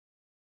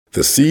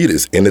The seed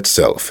is in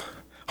itself.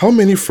 How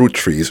many fruit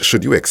trees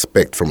should you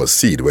expect from a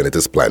seed when it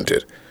is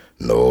planted?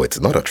 No, it's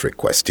not a trick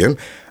question,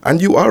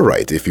 and you are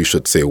right if you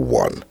should say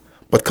one.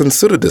 But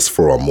consider this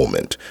for a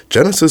moment.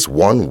 Genesis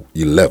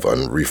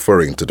 1:11,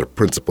 referring to the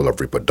principle of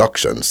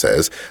reproduction,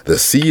 says, "The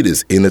seed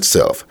is in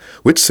itself,"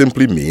 which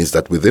simply means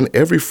that within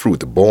every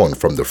fruit born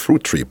from the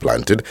fruit tree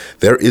planted,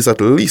 there is at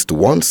least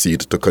one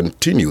seed to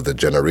continue the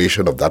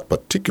generation of that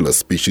particular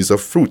species of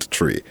fruit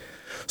tree.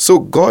 So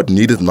God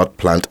needed not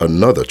plant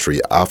another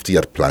tree after he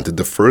had planted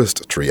the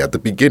first tree at the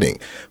beginning,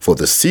 for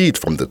the seed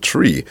from the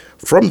tree,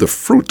 from the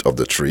fruit of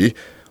the tree,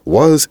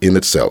 was in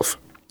itself.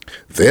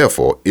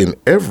 Therefore, in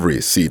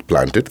every seed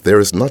planted, there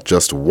is not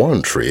just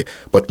one tree,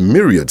 but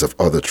myriads of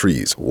other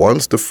trees,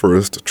 once the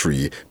first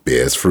tree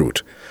bears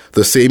fruit.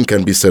 The same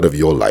can be said of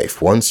your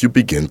life once you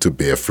begin to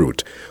bear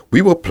fruit.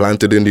 We were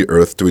planted in the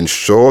earth to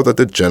ensure that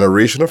the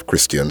generation of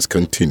Christians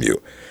continue.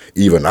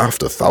 Even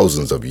after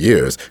thousands of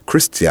years,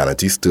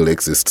 Christianity still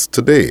exists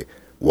today.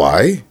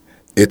 Why?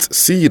 Its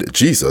seed,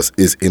 Jesus,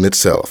 is in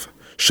itself.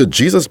 Should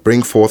Jesus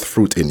bring forth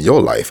fruit in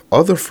your life,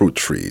 other fruit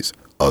trees,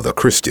 other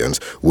Christians,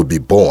 would be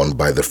born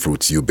by the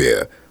fruits you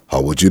bear.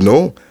 How would you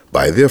know?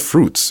 By their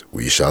fruits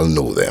we shall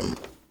know them.